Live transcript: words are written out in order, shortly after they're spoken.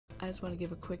I just want to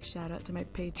give a quick shout out to my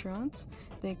patrons.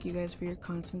 Thank you guys for your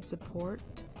constant support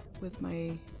with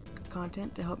my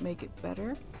content to help make it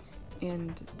better,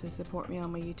 and to support me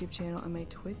on my YouTube channel and my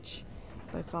Twitch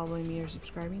by following me or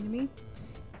subscribing to me.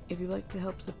 If you'd like to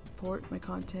help support my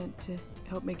content to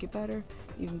help make it better,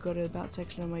 you can go to the About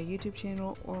section on my YouTube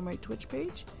channel or my Twitch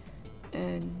page.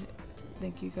 And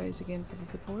thank you guys again for the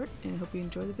support, and I hope you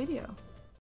enjoy the video.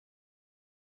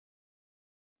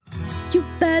 You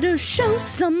better show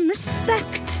some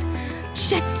respect.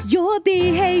 Check your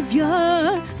behavior.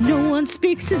 No one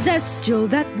speaks to Zestial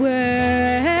that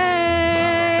way.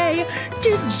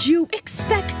 Did you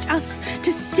expect us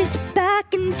to sit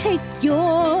back and take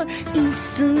your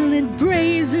insolent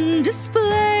brazen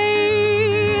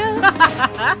display?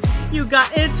 You got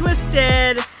it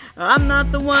twisted. I'm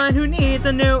not the one who needs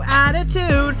a new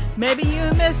attitude. Maybe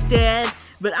you missed it,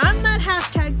 but I'm that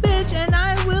hashtag bitch, and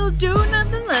I will do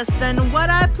nothing less than what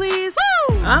I please.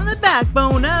 Woo! I'm the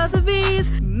backbone of the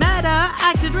V's. Meta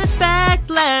acted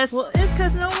respectless. Well, it's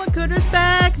cause no one could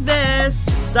respect this.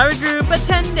 Sorry group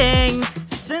attending.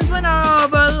 Since when are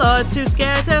overlords too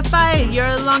scared to fight?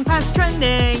 You're long past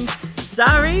trending.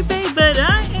 Sorry babe, but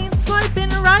I ain't swiping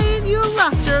right. You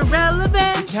lost your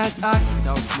relevance. You can't act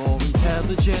without more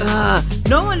intelligence.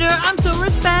 No wonder I'm so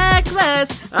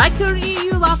respectless. I could eat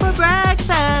you all for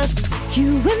breakfast.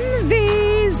 You and the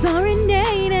V's are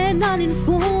inane and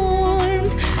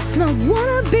uninformed. Smart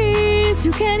wannabes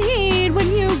who can't heed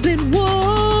when you've been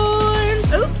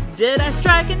warned. Oops, did I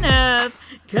strike a nerve?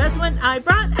 Cause when I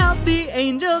brought out the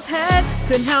angel's head,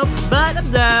 couldn't help but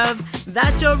observe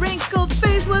that your wrinkled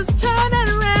face was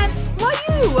turning red. Why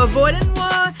you avoiding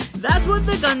war? That's what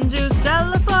the guns you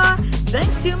sell it for.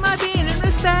 Thanks to my being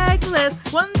respectless,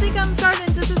 one thing I'm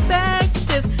starting to suspect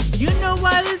is, you know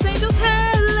why this angel's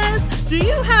headless? Do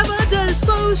you have a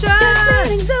disclosure? This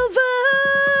meeting's over.